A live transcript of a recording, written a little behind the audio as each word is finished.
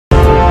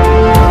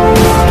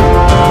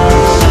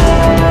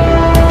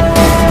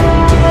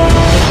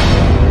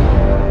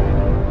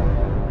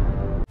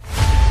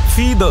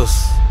Brothers,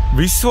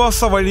 വിശ്വാസ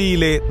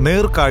വഴിയിലെ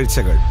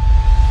നേർക്കാഴ്ചകൾ.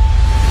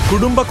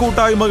 കുടുംബ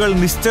കൂട്ടായ്മകൾ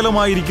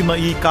നിശ്ചലമായിരിക്കുന്ന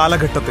ഈ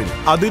കാലഘട്ടത്തിൽ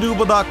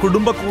അതിരൂപത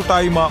കുടുംബ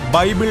കൂട്ടായ്മ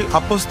ബൈബിൾ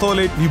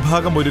അപ്പസ്തോലേറ്റ്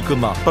വിഭാഗം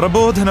ഒരുക്കുന്ന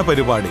പ്രബോധന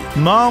പരിപാടി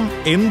നാം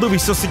എന്തു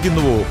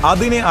വിശ്വസിക്കുന്നുവോ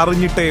അതിനെ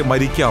അറിഞ്ഞിട്ടേ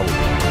മരിക്കാവൂ.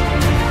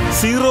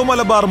 സീറോ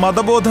മലബാർ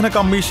മതബോധന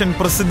കമ്മീഷൻ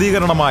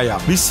പ്രസിദ്ധീകരണമായ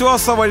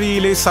വിശ്വാസ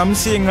വഴിയിലെ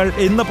സംശയങ്ങൾ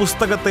എന്ന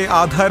പുസ്തകത്തെ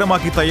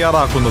ആധാരമാക്കി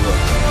തയ്യാറാക്കുന്നത്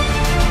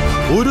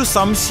ഒരു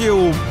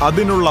സംശയവും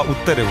അതിനുള്ള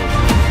ഉത്തരവും.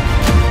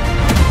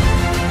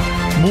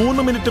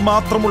 3 മിനിറ്റ്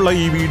മാത്രമുള്ള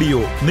ഈ വീഡിയോ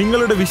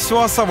നിങ്ങളുടെ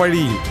വിശ്വാസ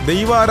വഴിയിൽ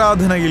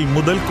ദൈവാരാധനയിൽ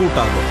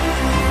മുതൽക്കൂട്ടാകും.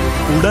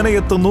 ഉടനെ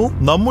എത്തുന്നു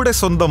നമ്മുടെ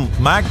സ്വന്തം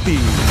മാക്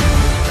TV.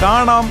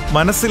 കാണാം,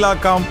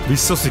 മനസ്സിലാക്കാം,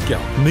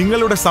 വിശ്വസിക്കാം.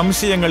 നിങ്ങളുടെ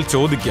സംശയങ്ങൾ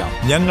ചോദിക്കാം.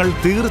 ഞങ്ങൾ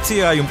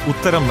തീർച്ചയായും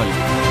ഉത്തരം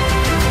നൽകും.